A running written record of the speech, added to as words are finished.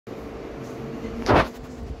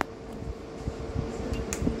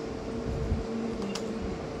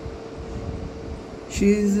She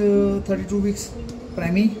is 32 weeks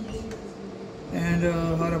preemie, and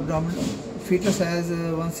her abdominal fetus has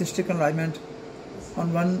one cystic enlargement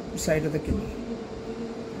on one side of the kidney.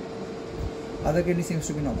 Other kidney seems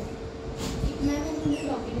to be normal.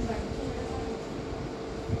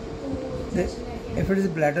 If it is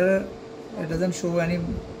bladder, it doesn't show any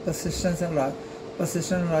persistent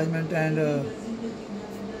enlargement, and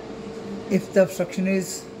if the obstruction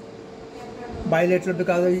is bilateral,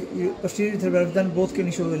 because posterior valve, then both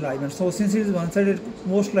kidneys show enlargement. So since it is one sided,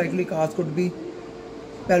 most likely cause could be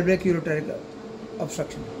pelvic ureteric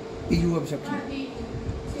obstruction, PU obstruction.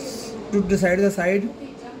 To decide the side,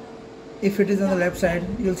 if it is on the left side,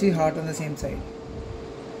 you will see heart on the same side.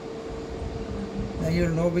 Then you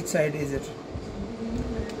will know which side is it.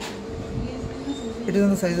 It is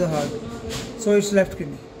on the side of the heart, so it's left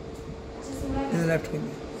kidney. It is left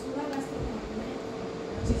kidney.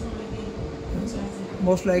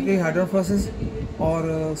 Most likely hydronephrosis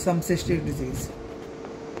or some cystic disease.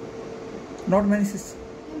 Not many cysts.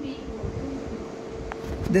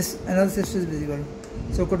 This another cyst is visible,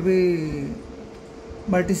 so could be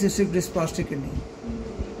multicystic dysplastic kidney.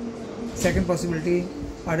 Second possibility,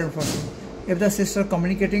 hydronephrosis. If the cysts are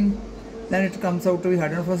communicating, then it comes out to be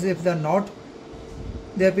hydronephrosis. If they are not,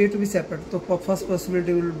 they appear to be separate. So first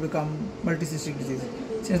possibility will become multicystic disease,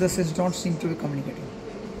 since the cysts don't seem to be communicating.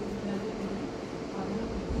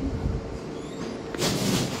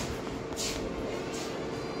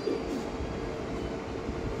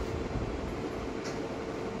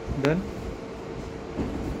 Then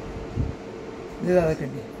this is other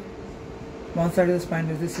kidney. One side of the spine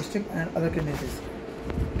is this cystic, and other kidney is this.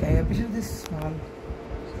 Can you picture this small?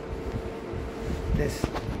 This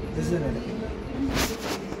is another kidney,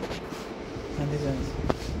 and this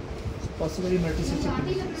is possibly multicystic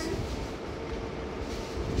kidney disease.